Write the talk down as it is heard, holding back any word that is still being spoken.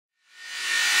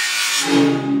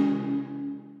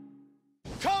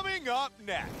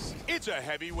next, it's a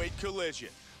heavyweight collision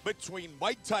between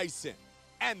Mike Tyson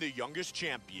and the youngest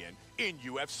champion in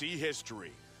UFC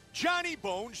history, Johnny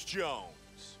Bones Jones.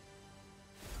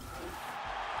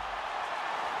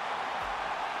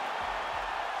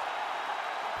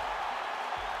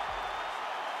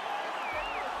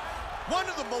 One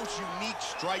of the most unique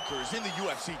strikers in the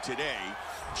UFC today,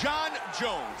 Jon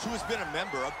Jones, who has been a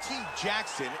member of Team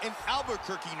Jackson in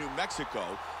Albuquerque, New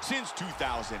Mexico since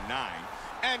 2009,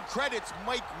 and credits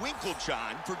Mike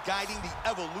Winkeljohn for guiding the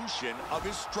evolution of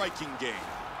his striking game.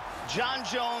 Jon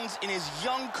Jones, in his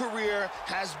young career,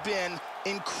 has been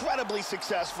incredibly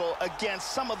successful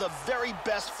against some of the very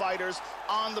best fighters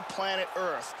on the planet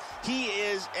Earth. He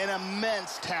is an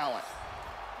immense talent.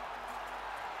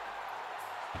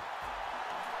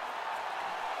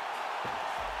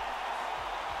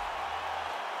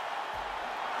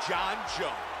 Jon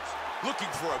Jones, looking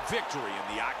for a victory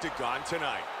in the octagon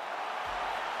tonight.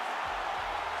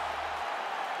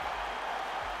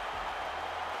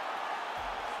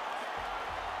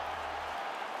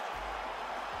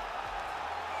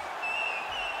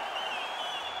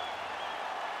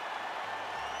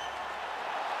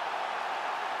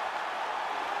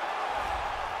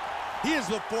 He is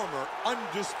the former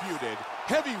undisputed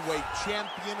heavyweight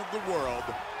champion of the world,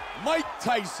 Mike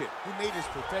Tyson, who made his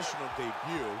professional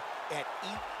debut at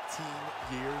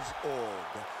 18 years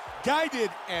old. Guided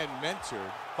and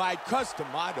mentored by Cus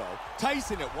D'Amato,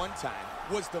 Tyson at one time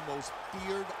was the most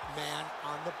feared man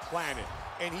on the planet,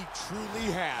 and he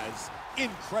truly has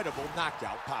incredible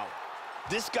knockout power.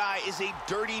 This guy is a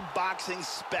dirty boxing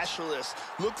specialist.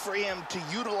 Look for him to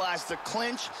utilize the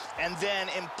clinch and then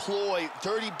employ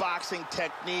dirty boxing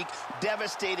technique,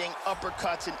 devastating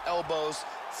uppercuts and elbows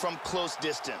from close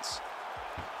distance.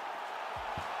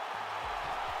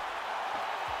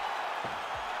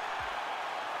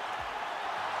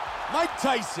 Mike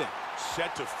Tyson,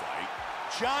 set to fight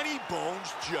Johnny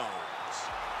Bones Jones.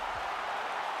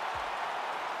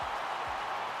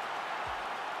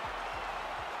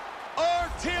 Our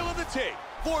tale of the tape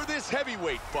for this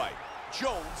heavyweight fight.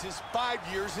 Jones is 5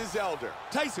 years his elder.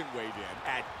 Tyson weighed in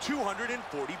at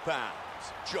 240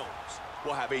 pounds. Jones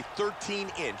will have a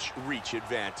 13-inch reach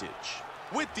advantage.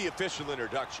 With the official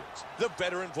introductions, the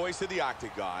veteran voice of the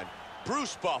octagon,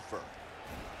 Bruce Buffer.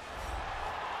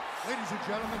 Ladies and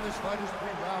gentlemen, this fight is 3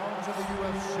 rounds of the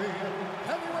UFC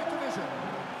heavyweight division.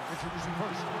 Introducing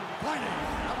first, fighting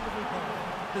out of the blue corner.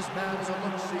 This man is a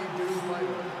look-see-do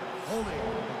fighter, holding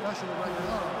a professional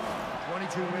record of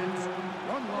 22 wins,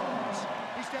 1 loss.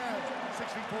 He stands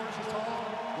 6 feet 4 inches tall,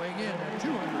 weighing in at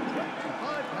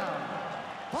 225 pounds.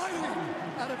 Fighting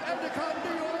out of Endicott,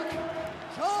 New York,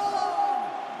 JON!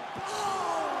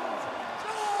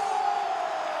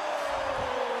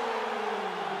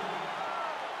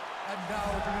 And now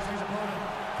introducing his opponent,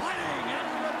 fighting in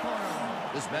the red corner.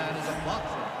 This man is a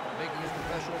boxer, making his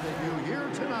professional debut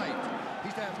here tonight. He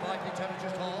stands 5 feet 10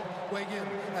 inches tall, weighing in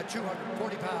at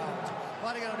 240 pounds.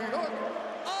 Fighting out of New York,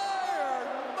 Iron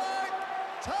Mike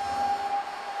Tyson!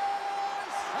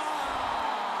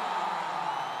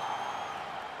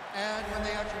 And when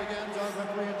the action begins, our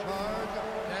referee in charge,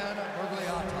 Dan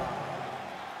Mergliata.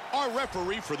 Our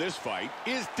referee for this fight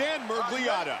is Dan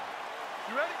Mergliata.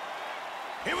 You ready?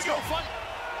 Here we go, fight.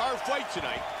 Our fight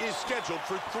tonight is scheduled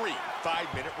for 3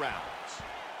 5-minute rounds.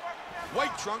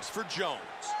 White trunks for Jones,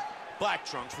 black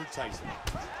trunks for Tyson.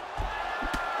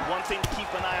 One thing to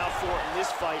keep an eye out for in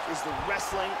this fight is the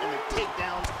wrestling and the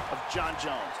takedowns of Jon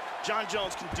Jones. Jon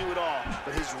Jones can do it all,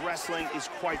 but his wrestling is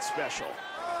quite special.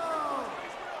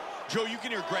 Joe, you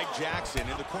can hear Greg Jackson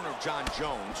in the corner of Jon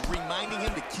Jones, reminding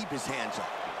him to keep his hands up.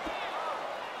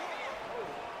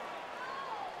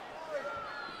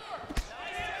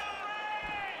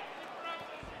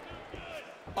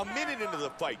 A minute into the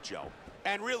fight, Joe,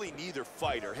 and really neither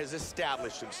fighter has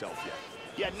established himself yet.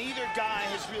 Yeah, neither guy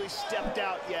has really stepped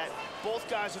out yet. Both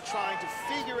guys are trying to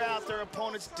figure out their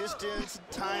opponent's distance,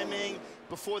 timing,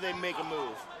 before they make a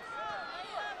move.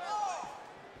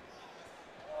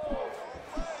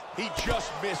 He just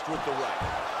missed with the right.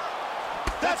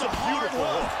 That's a beautiful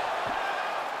hook.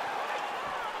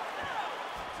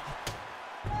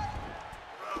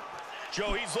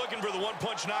 Joe, he's looking for the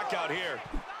one-punch knockout here.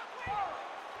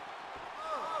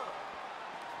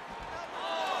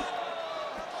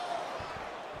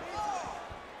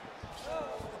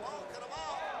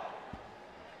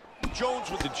 Jones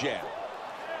with the jab.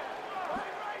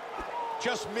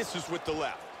 Just misses with the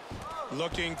left.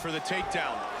 Looking for the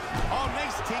takedown. Oh,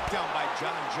 nice takedown by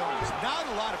Jon Jones. Not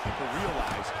a lot of people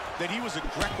realize that he was a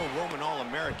Greco-Roman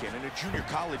All-American and a junior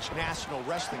college national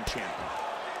wrestling champion.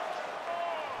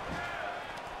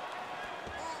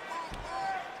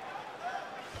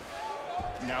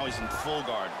 Now he's in full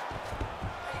guard.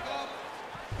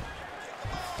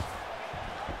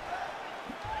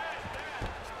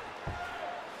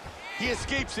 He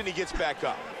escapes and he gets back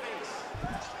up.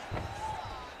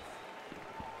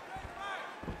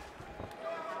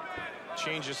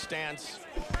 Changes stance.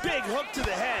 Big hook to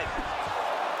the head.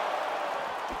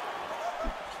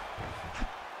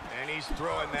 And he's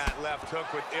throwing that left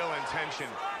hook with ill intention.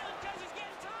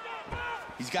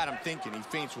 He's got him thinking. He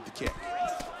feints with the kick.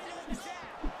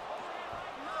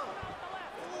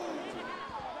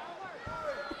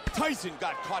 Tyson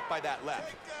got caught by that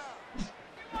left.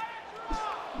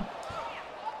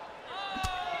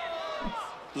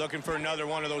 Looking for another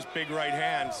one of those big right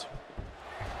hands.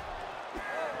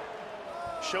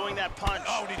 Showing that punch.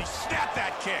 Oh, did he snap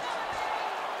that kick?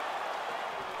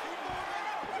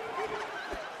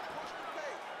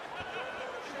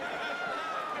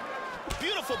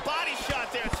 Beautiful body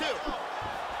shot there, too.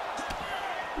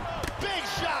 Big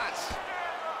shots.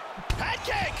 Head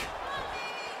kick.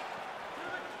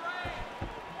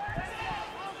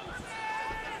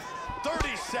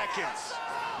 Seconds.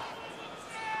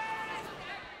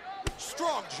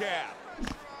 Strong jab.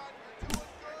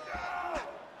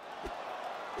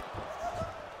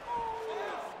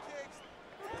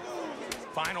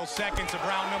 Final seconds of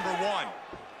round number 1.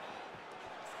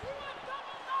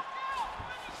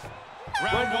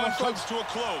 Round 1 comes to a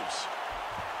close.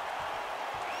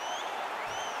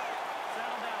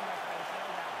 Settle down, my friend,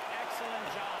 settle down. Excellent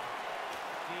job.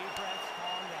 Deep breaths,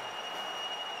 calm down.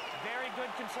 Very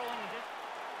good controlling the distance.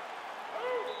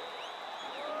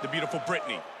 The beautiful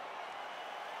Brittany.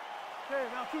 Okay,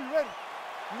 now two, you ready?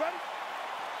 You ready?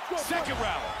 Go, Second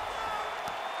round.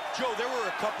 Joe, there were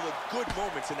a couple of good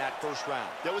moments in that first round.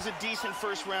 That was a decent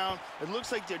first round. It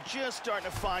looks like they're just starting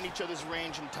to find each other's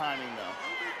range and timing, though.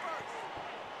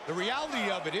 The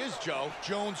reality of it is, Joe,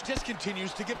 Jones just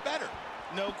continues to get better.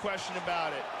 No question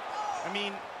about it. I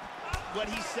mean, what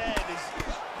he said is,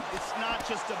 it's not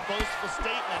just a boastful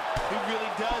statement. He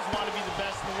really does want to be the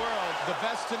best in the world. The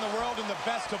best in the world and the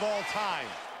best of all time.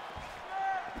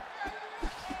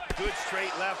 Good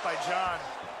straight left by John.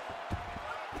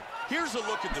 Here's a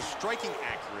look at the striking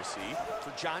accuracy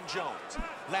for Jon Jones,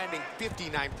 landing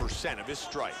 59% of his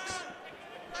strikes.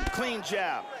 Clean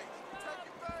jab.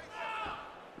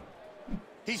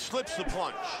 He slips the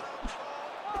punch.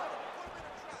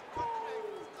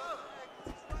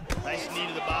 Nice knee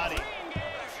to the body.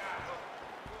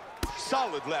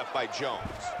 Solid left by Jones.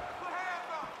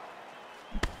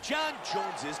 Jon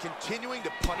Jones is continuing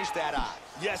to punish that eye.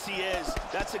 Yes, he is.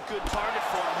 That's a good target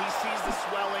for him. He sees the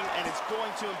swelling, and it's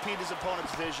going to impede his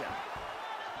opponent's vision.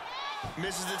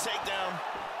 Misses the takedown.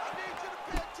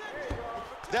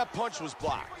 That punch was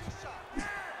blocked.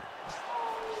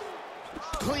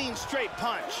 Clean, straight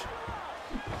punch.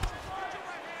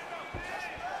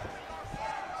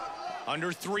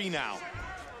 Under 3 now.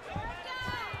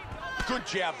 Good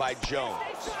jab by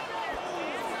Jones.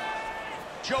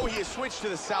 Joe, he has switched to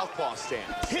the southpaw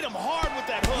stance. Hit him hard with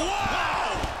that hook.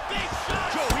 Wow! Big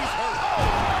shot. Joe, he's hurt.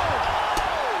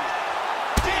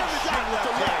 Big shot with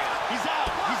the left. He's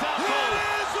out. He's out cold. It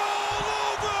is all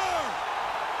over!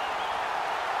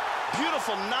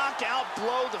 Beautiful knockout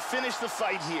blow to finish the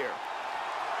fight here.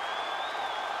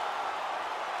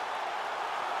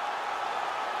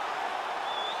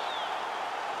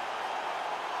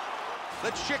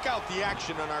 Let's check out the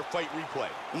action on our fight replay.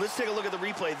 Let's take a look at the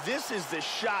replay. This is the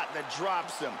shot that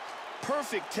drops him.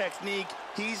 Perfect technique.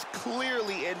 He's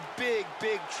clearly in big,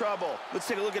 big trouble. Let's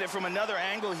take a look at it from another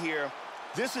angle here.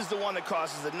 This is the one that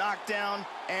causes the knockdown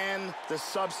and the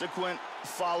subsequent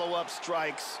follow-up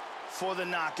strikes for the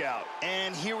knockout.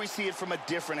 And here we see it from a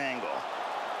different angle.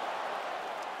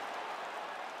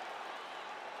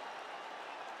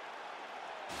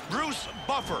 Bruce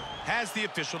Buffer has the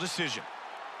official decision.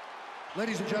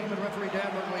 Ladies and gentlemen, referee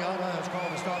Dan Bergliana has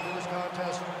called a stop to this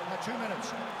contest at 2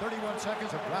 minutes, 31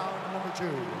 seconds of round number 2.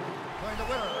 Going the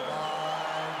winner by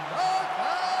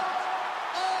knockout,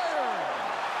 Iron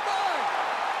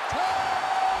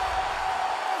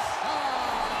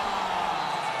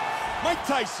Mike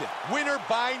Tyson! Mike Tyson, winner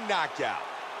by knockout.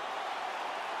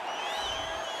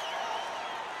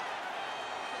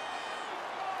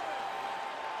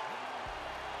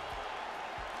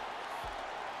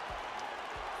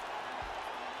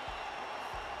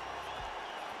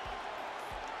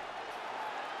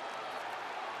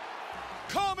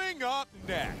 Coming up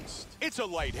next, it's a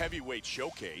light heavyweight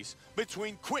showcase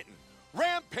between Quinton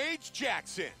Rampage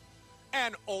Jackson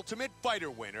and Ultimate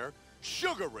Fighter winner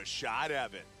Sugar Rashad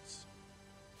Evans.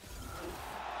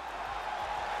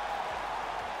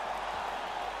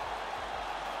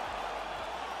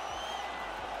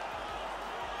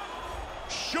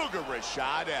 Sugar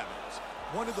RASHAD Evans,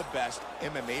 one of the best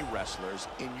MMA wrestlers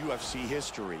in UFC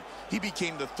history. He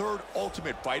became the third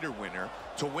Ultimate Fighter winner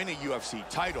to win a UFC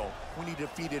title when he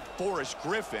defeated Forrest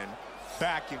Griffin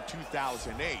back in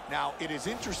 2008. Now, it is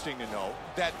interesting to know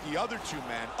that the other two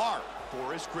men are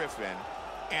Forrest Griffin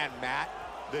and Matt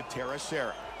the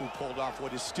Terracera, who pulled off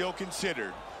what is still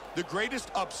considered the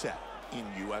greatest upset in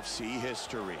UFC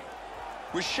history.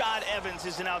 RASHAD Evans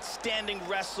is an outstanding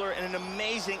wrestler and an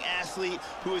amazing athlete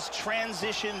who has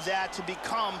transitioned that to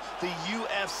become the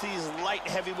UFC's light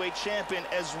heavyweight champion,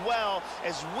 as well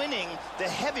as winning the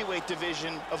heavyweight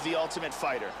division of the Ultimate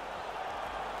Fighter.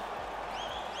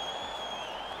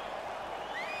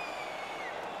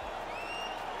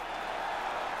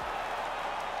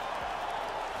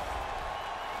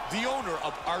 The owner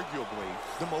of arguably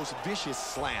the most vicious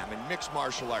slam in mixed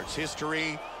martial arts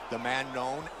history, the man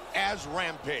known as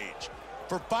Rampage.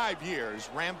 For 5 years,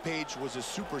 Rampage was a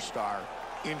superstar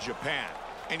in Japan,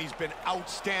 and he's been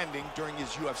outstanding during his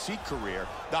UFC career,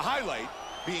 the highlight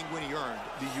being when he earned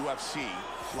the UFC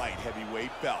light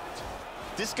heavyweight belt.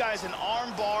 This guy's an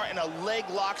arm bar and a leg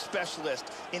lock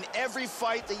specialist. In every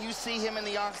fight that you see him in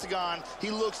the octagon,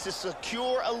 he looks to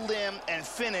secure a limb and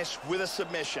finish with a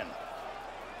submission.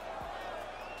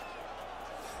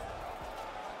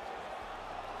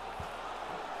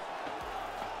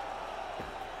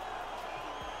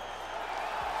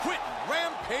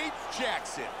 Rampage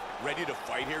Jackson, ready to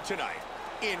fight here tonight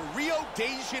in Rio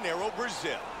de Janeiro,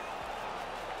 Brazil.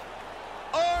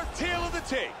 Our tale of the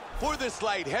tape for this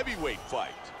light heavyweight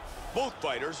fight. Both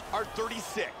fighters are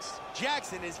 36.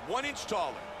 Jackson is 1 inch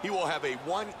taller. He will have a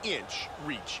 1-inch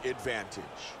reach advantage.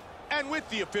 And with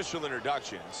the official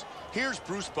introductions, here's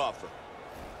Bruce Buffer.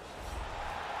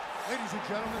 Ladies and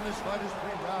gentlemen, this fight is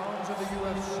 3 rounds of the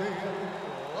UFC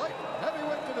light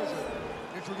heavyweight division.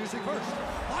 Introducing first,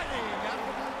 fighting out of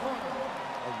the blue corner,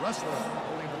 a wrestler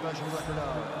holding a professional record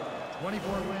of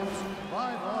 24 wins,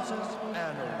 5 losses,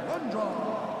 and 1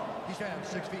 draw. He stands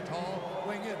 6 feet tall,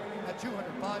 weighing in at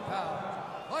 205 pounds.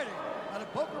 Fighting out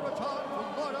of Boca Raton,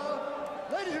 Florida,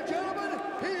 ladies and gentlemen,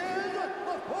 he is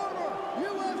the former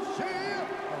UFC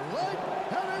light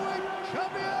heavyweight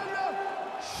champion,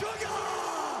 Sugar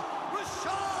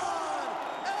RASHAD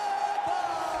Evans!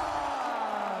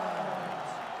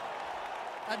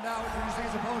 And now introducing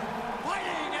his opponent,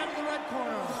 fighting out of the red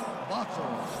corner, boxer,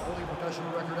 holding a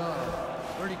professional record of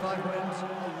 35 wins,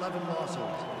 11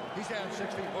 losses. He stands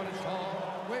 6 feet 1 inch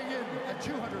tall, weighing in at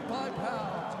 205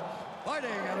 pounds.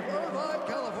 Fighting out of Irvine,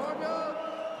 California,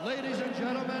 ladies and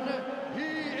gentlemen,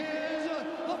 he is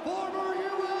the former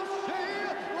UFC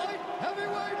light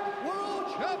heavyweight world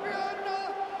champion,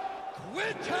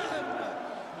 Quinton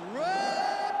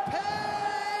Rampage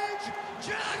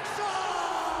Jackson!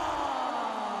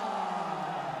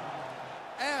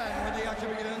 And when the action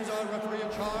begins, our referee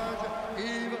in charge,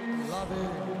 Yves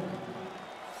Lavigne.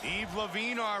 Yves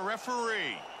Lavigne, our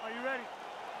referee. Are you ready?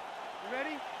 You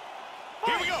ready?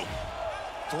 Here we go.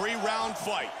 3-round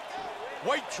fight.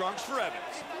 White trunks for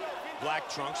Evans. Black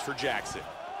trunks for Jackson.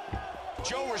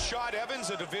 Joe RASHAD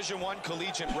Evans, a Division I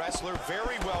collegiate wrestler,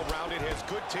 very well-rounded, has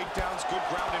good takedowns, good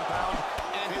ground and pound,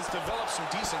 and has developed some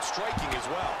decent striking as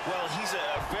well. Well, he's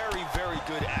a very, very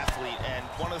good athlete, and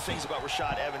one of the things about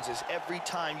RASHAD Evans is every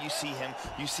time you see him,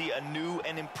 you see a new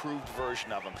and improved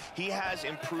version of him. He has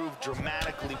improved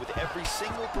dramatically with every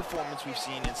single performance we've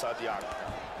seen inside the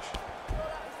octagon.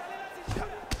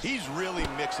 He's really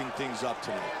mixing things up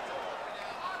tonight.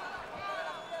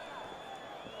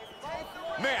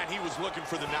 Man, he was looking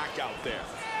for the knockout there.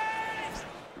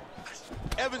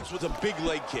 Evans with a big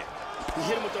leg kick. He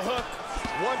hit him with the hook.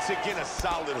 Once again, a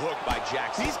solid hook by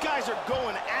Jackson. These guys are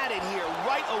going at it here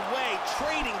right away,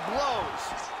 trading blows.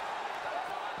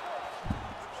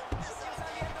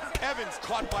 Evans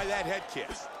caught by that head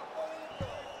kick.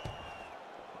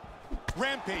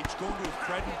 Rampage going to his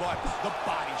bread and butter, the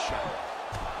body shot.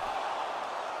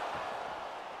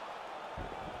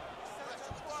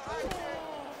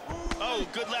 Oh,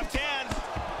 good left hand.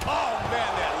 Oh,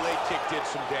 man, that leg kick did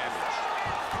some damage.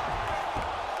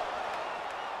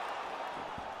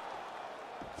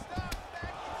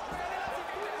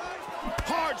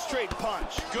 Hard straight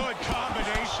punch. Good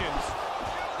combinations.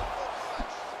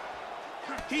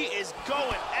 He is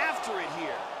going after it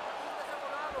here.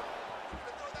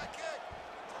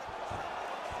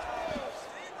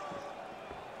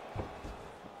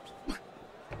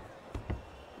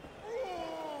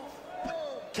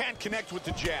 Can't connect with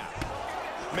the jab.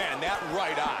 Man, that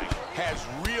right eye has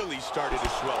really started to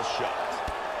swell shut.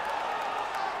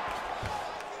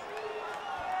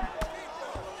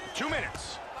 2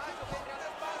 minutes.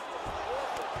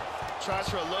 Tries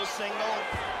for a low single.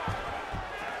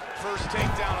 first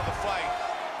takedown of the fight.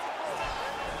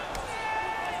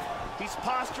 He's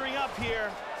posturing up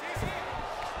here.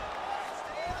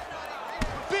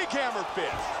 Big hammer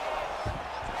fist.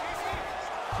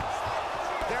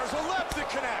 There's a left that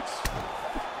connects.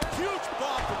 Huge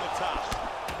bomb from the top.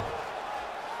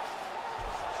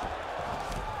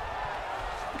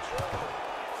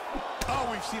 Oh,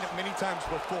 we've seen it many times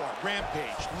before.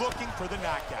 Rampage looking for the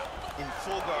knockout. In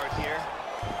full guard here.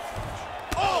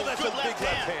 Oh, that's good a big left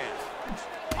left hand.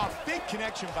 hand. A big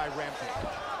connection by Rampage.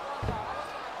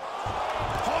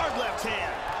 Hard left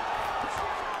hand.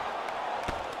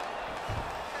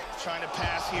 Trying to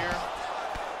pass here.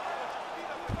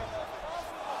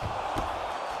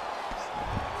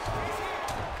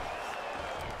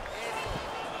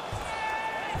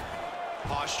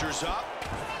 Posture's up.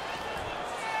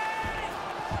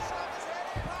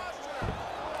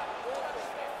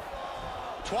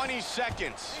 "20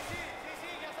 seconds.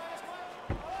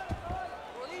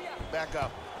 Back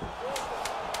up.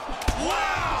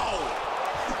 Wow!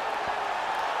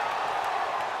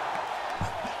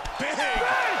 Big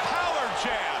power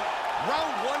jam.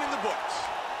 Round one in the books.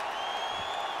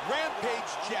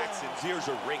 Rampage Jackson's ears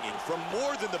are ringing from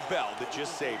more than the bell that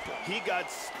just saved him. He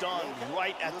got stunned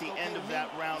right at the end of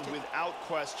that round without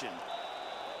question.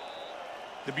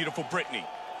 The beautiful Brittany.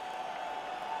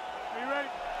 Are you ready?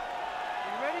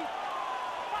 Are you ready?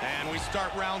 And we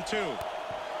start round two.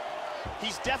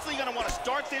 He's definitely going to want to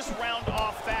start this round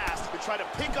off fast to try to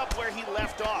pick up where he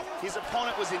left off. His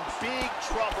opponent was in big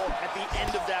trouble at the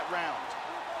end of that round.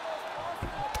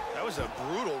 That was a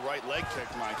brutal right leg kick,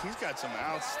 Mike. He's got some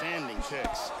outstanding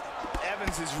kicks.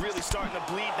 Evans is really starting to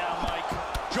bleed now, Mike.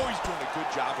 Joey's doing a good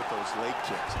job with those leg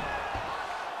kicks.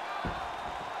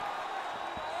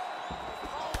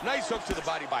 Nice hook to the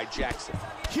body by Jackson.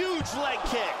 Huge leg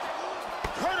kick.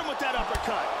 Hurt him with that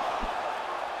uppercut.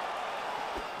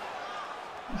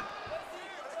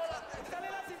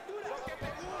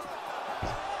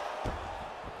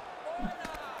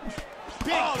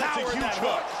 Big That's a power in huge that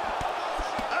hook.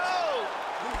 Oh!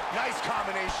 Nice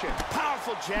combination.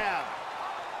 Powerful jab.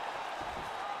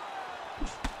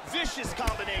 Vicious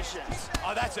combinations.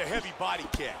 Oh, that's a heavy body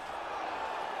kick.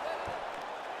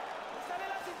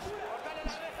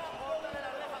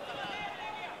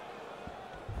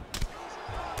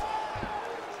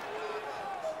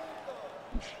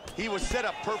 He was set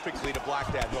up perfectly to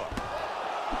block that hook.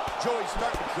 Joey's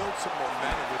starting to build some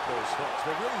momentum with those hooks.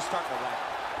 They're really starting to land.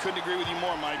 Couldn't agree with you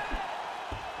more, Mike.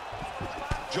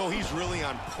 Joe, he's really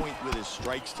on point with his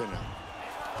strikes tonight.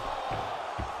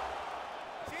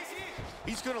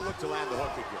 He's going to look to land the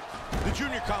hook again. The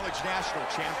junior college national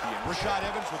champion, RASHAD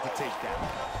Evans with the takedown.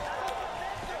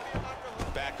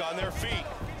 Back on their feet.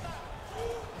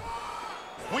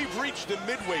 We've reached the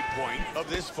midway point of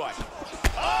this fight.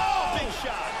 Oh, big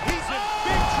shot. He's in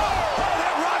big trouble. Oh,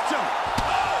 that rocked him.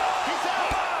 He's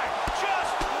out.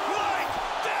 Just like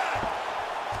that.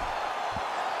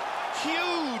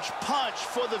 Huge punch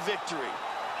for the victory.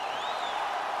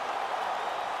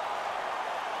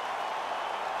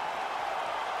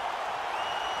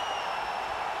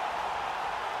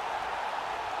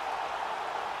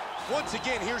 Once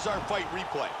again, here's our fight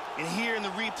replay. And here in the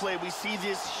replay, we see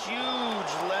this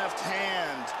huge left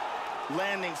hand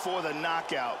landing for the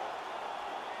knockout.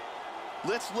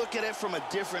 Let's look at it from a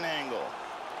different angle.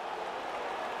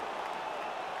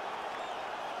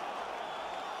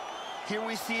 Here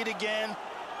we see it again.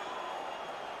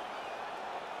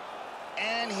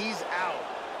 And he's out.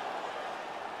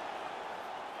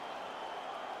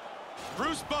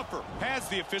 Bruce Buffer has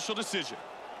the official decision.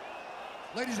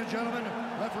 Ladies and gentlemen,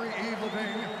 referee Yves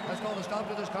Levine has called a stop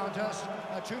to this contest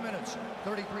at 2 minutes,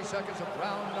 33 seconds of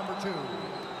round number 2.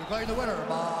 Declaring the winner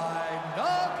by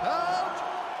knockout,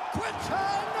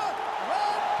 Quinton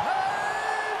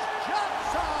Rampage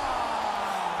Jackson!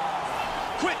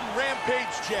 Quinton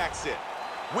Rampage Jackson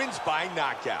wins by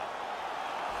knockout.